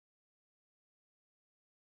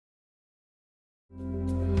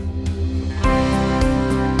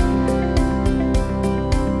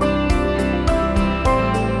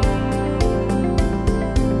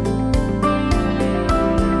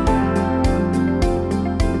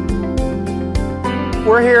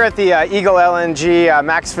We're here at the Eagle LNG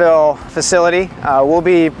Maxville facility. We'll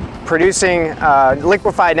be producing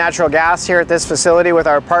liquefied natural gas here at this facility with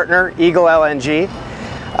our partner, Eagle LNG.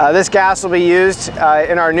 This gas will be used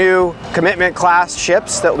in our new commitment class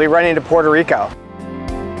ships that will be running to Puerto Rico.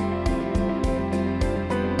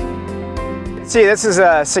 See, this is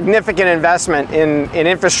a significant investment in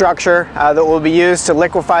infrastructure that will be used to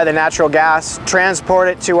liquefy the natural gas, transport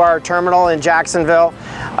it to our terminal in Jacksonville,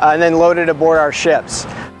 and then load it aboard our ships.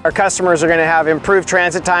 Our customers are going to have improved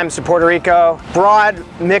transit times to Puerto Rico, broad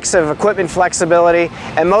mix of equipment flexibility,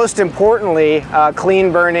 and most importantly, clean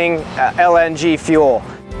burning LNG fuel.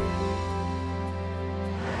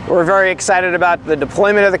 We're very excited about the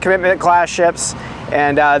deployment of the commitment class ships,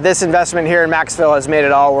 and this investment here in Maxville has made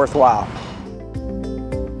it all worthwhile.